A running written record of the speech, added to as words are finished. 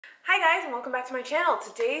Hi guys, and welcome back to my channel.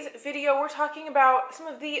 Today's video we're talking about some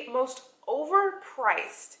of the most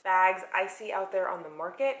overpriced bags I see out there on the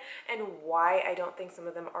market and why I don't think some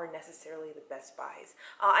of them are necessarily the best buys.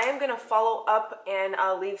 I am going to follow up and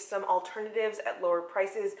leave some alternatives at lower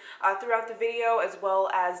prices throughout the video, as well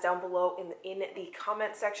as down below in the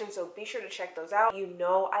comment section, so be sure to check those out. You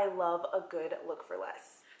know I love a good look for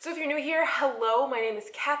less. So if you're new here, hello, my name is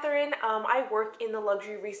Katherine. I work in the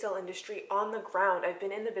luxury resale industry on the ground. I've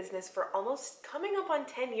been in the business for almost coming up on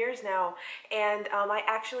 10 years now, and I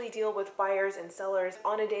actually deal with buyers and sellers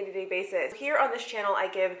on a day-to-day basis. Here on this channel, I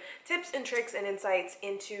give tips and tricks and insights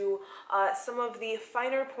into some of the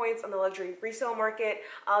finer points on the luxury resale market,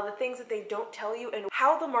 the things that they don't tell you, and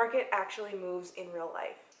how the market actually moves in real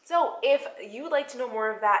life. So if you would like to know more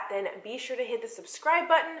of that, then be sure to hit the subscribe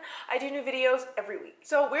button. I do new videos every week.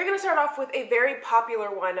 So we're gonna start off with a very popular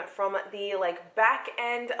one from the back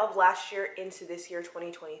end of last year into this year,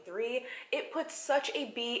 2023. It puts such a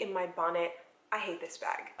bee in my bonnet. I hate this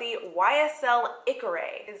bag. The YSL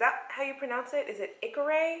Icare. Is that how you pronounce it? Is it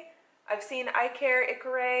Icare? I've seen iCare,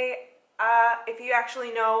 Icare. If you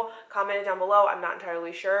actually know, comment it down below. I'm not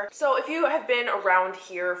entirely sure. So if you have been around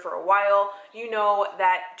here for a while, you know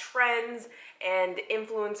that trends and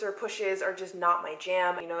influencer pushes are just not my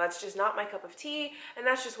jam. You know, that's just not my cup of tea, and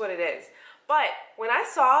that's just what it is. But when I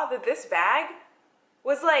saw that this bag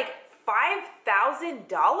was like $5,000,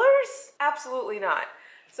 absolutely not.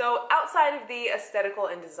 So outside of the aesthetical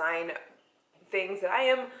and design things that I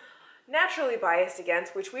am naturally biased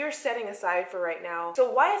against, which we are setting aside for right now.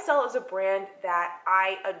 So YSL is a brand that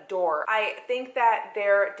I adore. I think that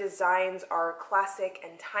their designs are classic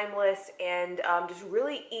and timeless and just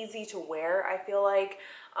really easy to wear. I feel like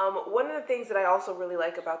one of the things that I also really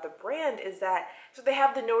like about the brand is that so they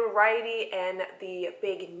have the notoriety and the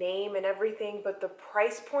big name and everything, but the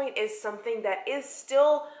price point is something that is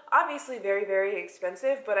still obviously very, very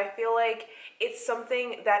expensive, but I feel like it's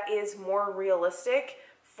something that is more realistic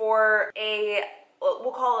for a,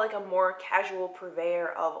 we'll call it a more casual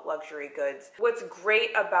purveyor of luxury goods. What's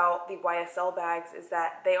great about the YSL bags is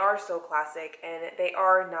that they are so classic and they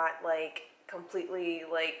are not completely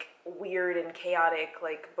weird and chaotic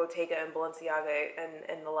like Bottega and Balenciaga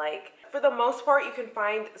and the like. For the most part, you can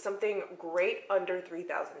find something great under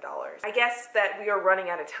 $3,000. I guess that we are running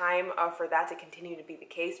out of time for that to continue to be the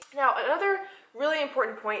case. Now, another really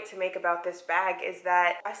important point to make about this bag is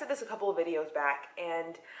that I said this a couple of videos back,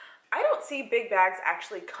 and I don't see big bags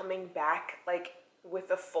actually coming back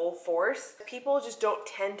with a full force. People just don't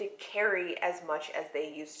tend to carry as much as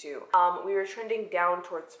they used to. We were trending down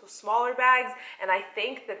towards smaller bags, and I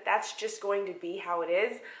think that that's just going to be how it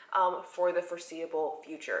is for the foreseeable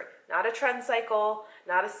future. Not a trend cycle,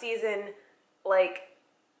 not a season,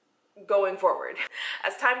 going forward.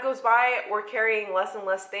 As time goes by, we're carrying less and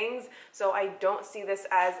less things, so I don't see this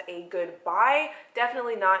as a good buy.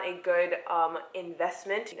 Definitely not a good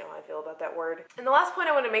investment. You know how I feel about that word. And the last point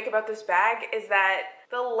I want to make about this bag is that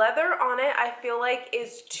the leather on it, I feel like,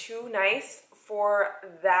 is too nice for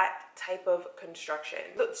that type of construction.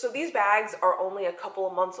 So these bags are only a couple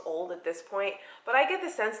of months old at this point, but I get the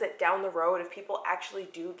sense that down the road, if people actually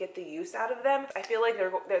do get the use out of them, I feel like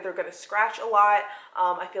they're gonna scratch a lot.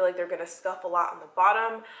 I feel like they're gonna scuff a lot on the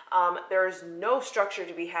bottom. There's no structure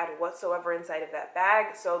to be had whatsoever inside of that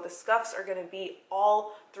bag, so the scuffs are gonna be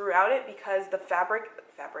all throughout it because the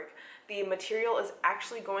material is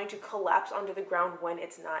actually going to collapse onto the ground when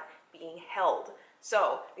it's not being held.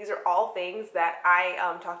 So these are all things that I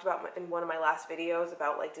talked about in one of my last videos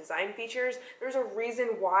about design features. There's a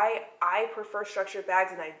reason why I prefer structured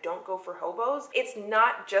bags and I don't go for hobos. It's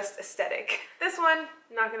not just aesthetic. This one,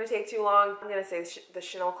 not gonna take too long. I'm gonna say the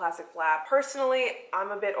Chanel Classic Flap. Personally,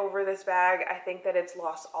 I'm a bit over this bag. I think that it's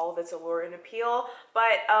lost all of its allure and appeal,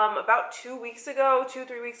 but about 3 weeks ago,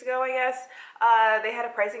 I guess, they had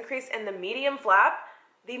a price increase, and the medium flap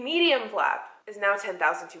is now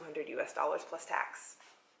 $10,200 US plus tax.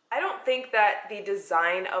 I don't think that the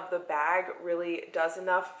design of the bag really does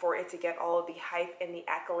enough for it to get all of the hype and the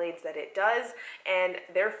accolades that it does, and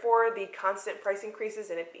therefore the constant price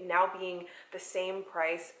increases and it now being the same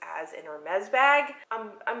price as an Hermes bag,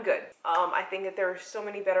 I'm good. I think that there are so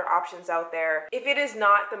many better options out there. If it is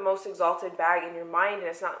not the most exalted bag in your mind and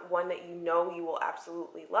it's not one that you know you will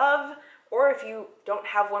absolutely love, or if you don't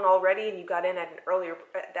have one already and you got in at an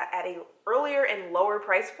earlier and lower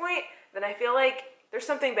price point, then I feel like there's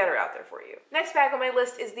something better out there for you. Next bag on my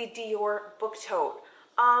list is the Dior Book Tote.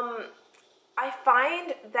 I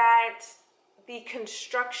find that the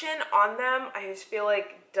construction on them, I just feel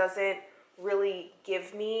like doesn't really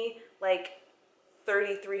give me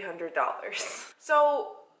 $3,300.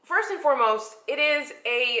 So first and foremost, it is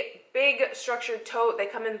a big structured tote. They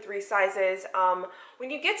come in 3 sizes. When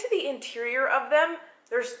you get to the interior of them,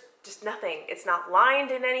 there's just nothing. It's not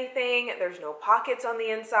lined in anything. There's no pockets on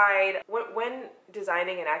the inside. When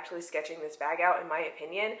designing and actually sketching this bag out, in my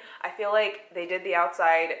opinion, I feel like they did the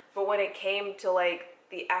outside, but when it came to like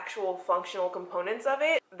the actual functional components of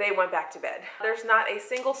it, they went back to bed. There's not a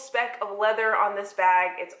single speck of leather on this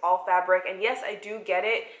bag. It's all fabric. And yes, I do get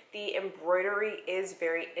it. The embroidery is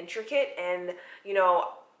very intricate, and you know,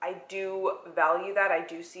 I do value that. I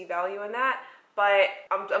do see value in that. But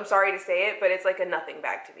I'm sorry to say it, but it's like a nothing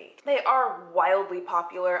bag to me. They are wildly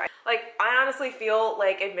popular. I honestly feel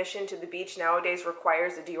like admission to the beach nowadays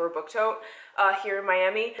requires a Dior book tote here in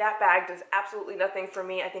Miami. That bag does absolutely nothing for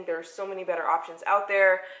me. I think there are so many better options out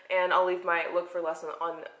there, and I'll leave my look for less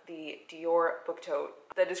on the Dior book tote,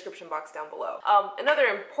 the description box down below. Another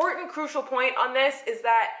important crucial point on this is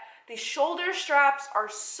that the shoulder straps are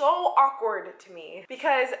so awkward to me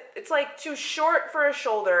because it's like too short for a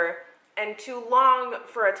shoulder and too long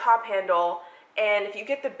for a top handle. And if you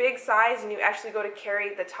get the big size and you actually go to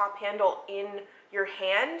carry the top handle in your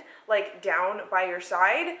hand, like down by your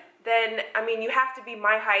side, then, I mean, you have to be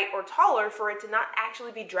my height or taller for it to not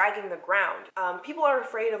actually be dragging the ground. People are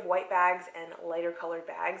afraid of white bags and lighter colored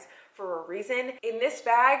bags for a reason. In this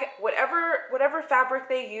bag, whatever fabric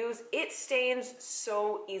they use, it stains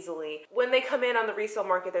so easily. When they come in on the resale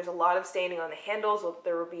market, there's a lot of staining on the handles.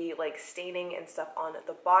 There will be like staining and stuff on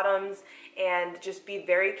the bottoms, and just be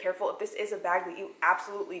very careful. If this is a bag that you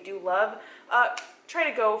absolutely do love, try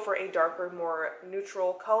to go for a darker, more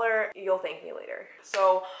neutral color. You'll thank me later.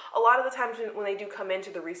 So a lot of the times when they do come into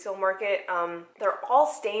the resale market, they're all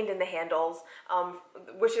stained in the handles,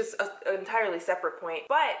 which is an entirely separate point.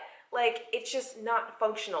 But like, it's just not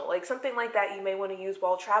functional. Like, something like that you may want to use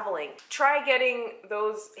while traveling. Try getting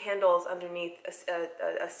those handles underneath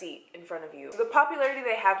a seat in front of you. The popularity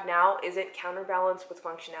they have now isn't counterbalanced with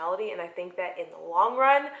functionality, and I think that in the long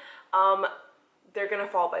run, they're gonna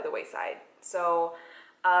fall by the wayside. So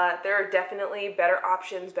there are definitely better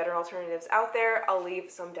options, better alternatives out there. I'll leave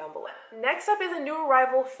some down below. Next up is a new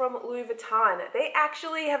arrival from Louis Vuitton. They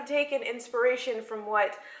actually have taken inspiration from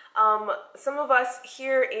what some of us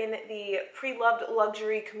here in the pre-loved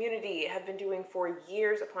luxury community have been doing for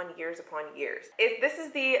years upon years upon years. This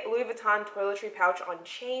is the Louis Vuitton toiletry pouch on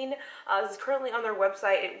chain. This is currently on their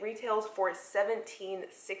website. It retails for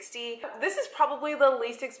 $17.60. This is probably the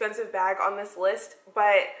least expensive bag on this list,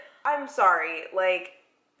 but I'm sorry, like,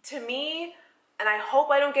 to me, and I hope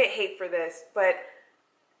I don't get hate for this, but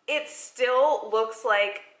it still looks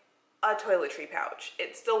like a toiletry pouch.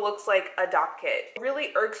 It still looks like a dock kit. What really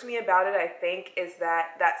irks me about it, I think, is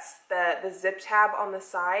that that's the zip tab on the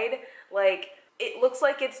side. Like, it looks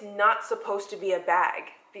like it's not supposed to be a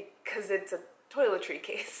bag because it's a toiletry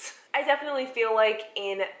case. I definitely feel like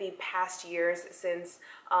in the past years, since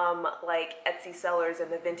like Etsy sellers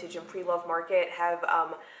and the vintage and pre-love market have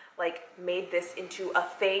like made this into a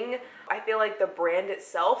thing, I feel like the brand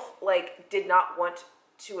itself like did not want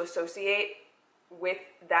to associate with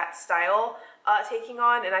that style taking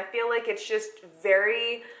on, and I feel like it's just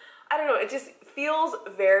very, I don't know, it just feels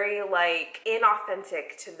very like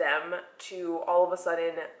inauthentic to them to all of a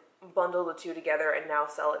sudden bundle the two together and now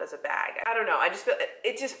sell it as a bag. I don't know, I just feel,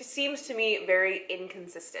 it just seems to me very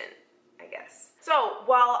inconsistent, I guess. So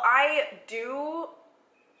while I do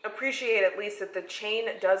appreciate at least that the chain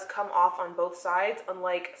does come off on both sides,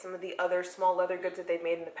 unlike some of the other small leather goods that they've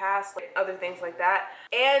made in the past, like other things like that,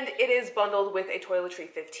 and it is bundled with a toiletry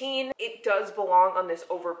 15. It does belong on this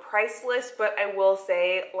overpriced list, but I will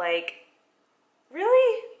say, like,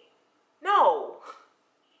 really? No.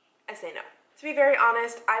 I say no. To be very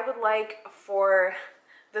honest, I would like for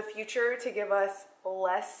the future to give us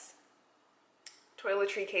less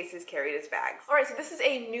toiletry cases carried as bags. All right, so this is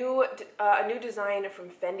a new design from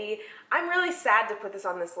Fendi. I'm really sad to put this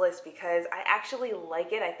on this list because I actually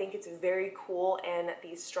like it. I think it's very cool, and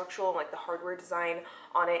the structural, like the hardware design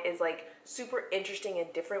on it is like super interesting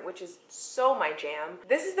and different, which is so my jam.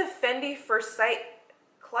 This is the Fendi First Sight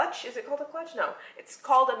clutch. Is it called a clutch? No, it's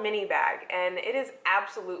called a mini bag, and it is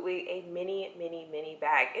absolutely a mini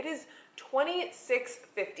bag. It is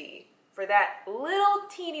 $26.50 for that little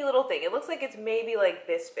teeny little thing. It looks like it's maybe like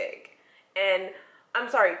this big, and I'm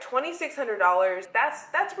sorry, $2,600.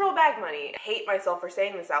 That's real bag money. I hate myself for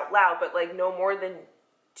saying this out loud, but like no more than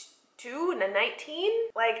 219.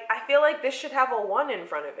 Like, I feel like this should have a 1 in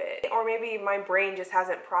front of it, or maybe my brain just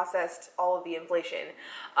hasn't processed all of the inflation.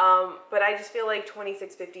 But I just feel like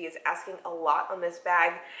 $26.50 is asking a lot on this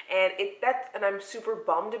bag, and I'm super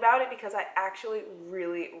bummed about it because I actually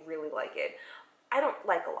really like it. I don't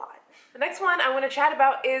like a lot. The next one I want to chat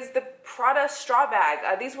about is the Prada straw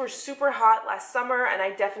bag. These were super hot last summer, and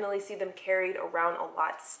I definitely see them carried around a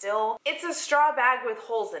lot still. It's a straw bag with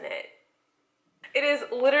holes in it. It is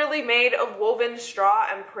literally made of woven straw.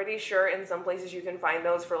 I'm pretty sure in some places you can find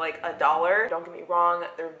those for like $1. Don't get me wrong,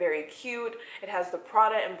 they're very cute. It has the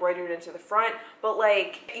Prada embroidered into the front, but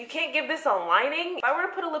like, you can't give this a lining. If I were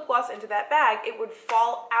to put a lip gloss into that bag, it would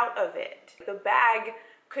fall out of it. The bag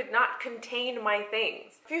could not contain my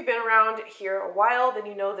things. If you've been around here a while, then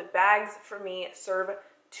you know that bags for me serve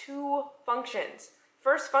two functions.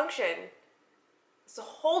 First function is to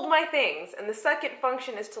hold my things, and the second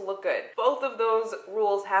function is to look good. Both of those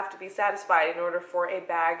rules have to be satisfied in order for a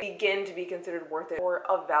bag to begin to be considered worth it or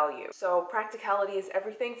of value. So practicality is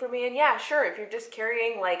everything for me, and yeah, sure, if you're just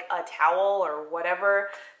carrying like a towel or whatever,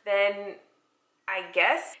 then I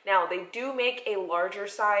guess. Now, they do make a larger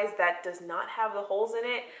size that does not have the holes in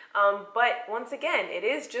it, but once again, it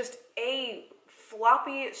is just a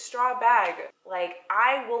floppy straw bag. Like,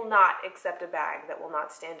 I will not accept a bag that will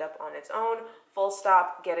not stand up on its own. Full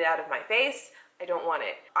stop, get it out of my face. I don't want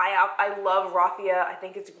it. I love raffia. I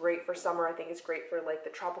think it's great for summer. I think it's great for like the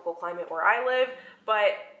tropical climate where I live,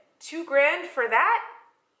 but $2 grand for that?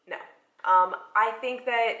 No. I think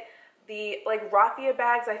that the like raffia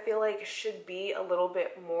bags, I feel like should be a little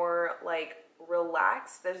bit more like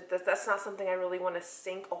relaxed. That's not something I really want to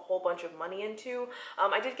sink a whole bunch of money into.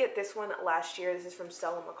 I did get this one last year. This is from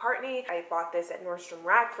Stella McCartney. I bought this at Nordstrom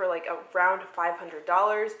Rack for like around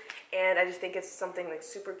 $500, and I just think it's something like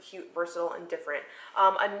super cute, versatile, and different.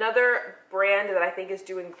 Another brand that I think is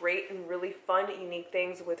doing great and really fun, unique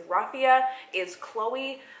things with raffia is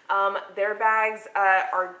Chloe. Their bags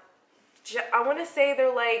are, I want to say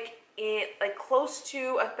they're like close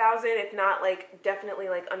to 1,000, if not like definitely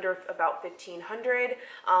like under about 1,500.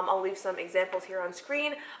 I'll leave some examples here on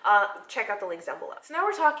screen. Check out the links down below. So now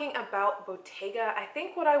we're talking about Bottega. I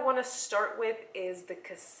think what I want to start with is the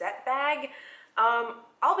cassette bag.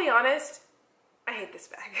 I'll be honest, I hate this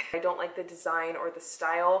bag. I don't like the design or the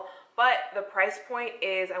style, but the price point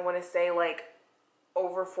is, I want to say, like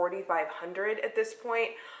over $4,500 at this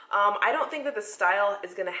point. I don't think that the style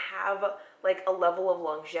is gonna have like a level of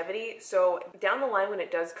longevity. So down the line when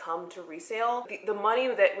it does come to resale, the money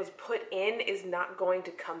that was put in is not going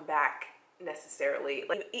to come back necessarily.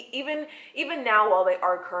 Like even now, while they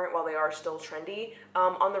are current, while they are still trendy,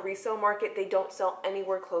 on the resale market, they don't sell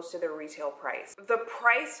anywhere close to their retail price. The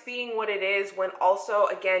price being what it is, when also,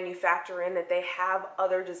 again, you factor in that they have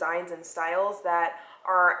other designs and styles that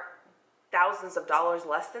are thousands of dollars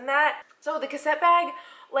less than that. So the cassette bag,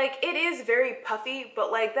 like, it is very puffy, but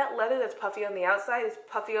like that leather that's puffy on the outside is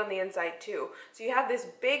puffy on the inside too. So you have this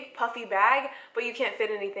big puffy bag, but you can't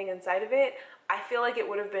fit anything inside of it. I feel like it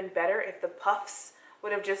would have been better if the puffs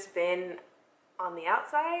would have just been on the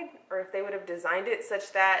outside, or if they would have designed it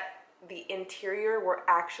such that the interior were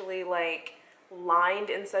actually like lined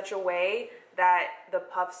in such a way that the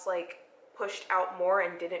puffs like pushed out more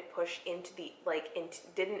and didn't push into the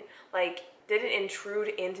didn't intrude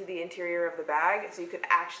into the interior of the bag, so you could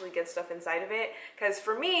actually get stuff inside of it. Because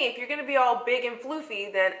for me, if you're gonna be all big and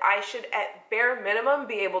floofy, then I should at bare minimum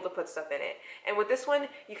be able to put stuff in it. And with this one,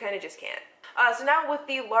 you kind of just can't. So now with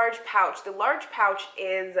the large pouch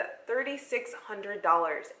is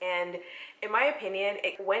 $3,600, and in my opinion,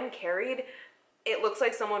 when carried, it looks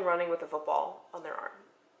like someone running with a football on their arm.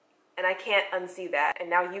 And I can't unsee that, and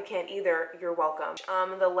now you can't either. You're welcome.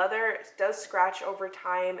 The leather does scratch over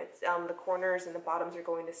time. It's the corners and the bottoms are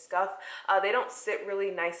going to scuff. They don't sit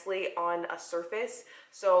really nicely on a surface,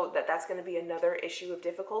 so that's going to be another issue of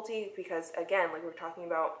difficulty, because again, like we were talking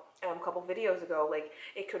about a couple videos ago, like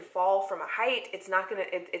it could fall from a height. It's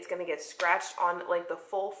gonna get scratched on like the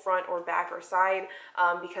full front or back or side,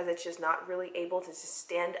 because it's just not really able to just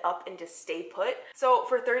stand up and just stay put. So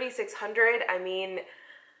for $3,600, I mean,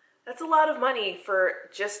 that's a lot of money for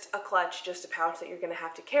just a clutch, just a pouch that you're gonna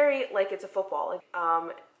have to carry like it's a football.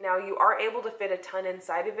 Now you are able to fit a ton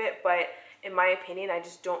inside of it, but in my opinion, I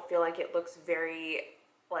just don't feel like it looks very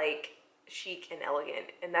like chic and elegant,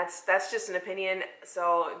 and that's just an opinion,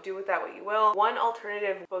 so do with that what you will. One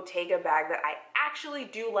alternative Bottega bag that I actually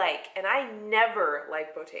do like, and I never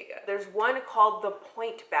like Bottega, there's one called the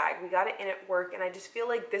Point bag. We got it in at work, and I just feel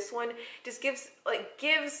like this one just gives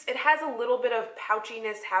it has a little bit of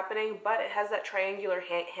pouchiness happening, but it has that triangular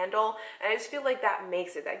handle, and I just feel like that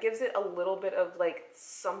gives it a little bit of like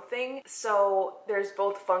something. So there's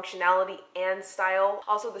both functionality and style.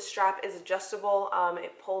 Also, the strap is adjustable.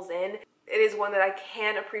 It pulls in. It is one that I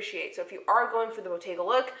can appreciate. So if you are going for the Bottega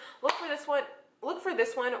look for this one. look for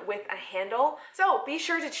this one with a handle. So be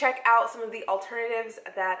sure to check out some of the alternatives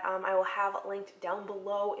that I will have linked down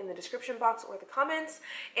below in the description box or the comments,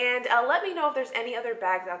 and let me know if there's any other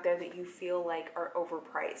bags out there that you feel like are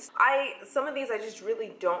overpriced. Some of these I just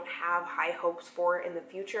really don't have high hopes for in the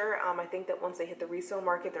future. I think that once they hit the resale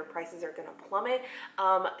market, their prices are going to plummet.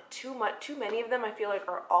 Too many of them I feel like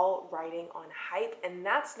are all riding on hype, and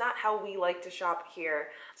that's not how we like to shop here.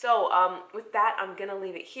 So with that, I'm gonna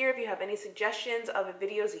leave it here. If you have any suggestions of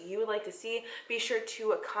videos that you would like to see, be sure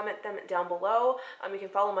to comment them down below. You can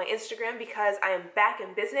follow my Instagram because I am back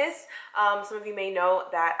in business. Some of you may know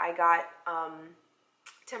that I got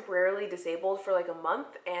temporarily disabled for like a month,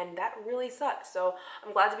 and that really sucked. So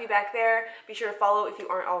I'm glad to be back there. Be sure to follow if you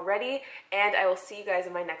aren't already, and I will see you guys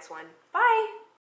in my next one. Bye!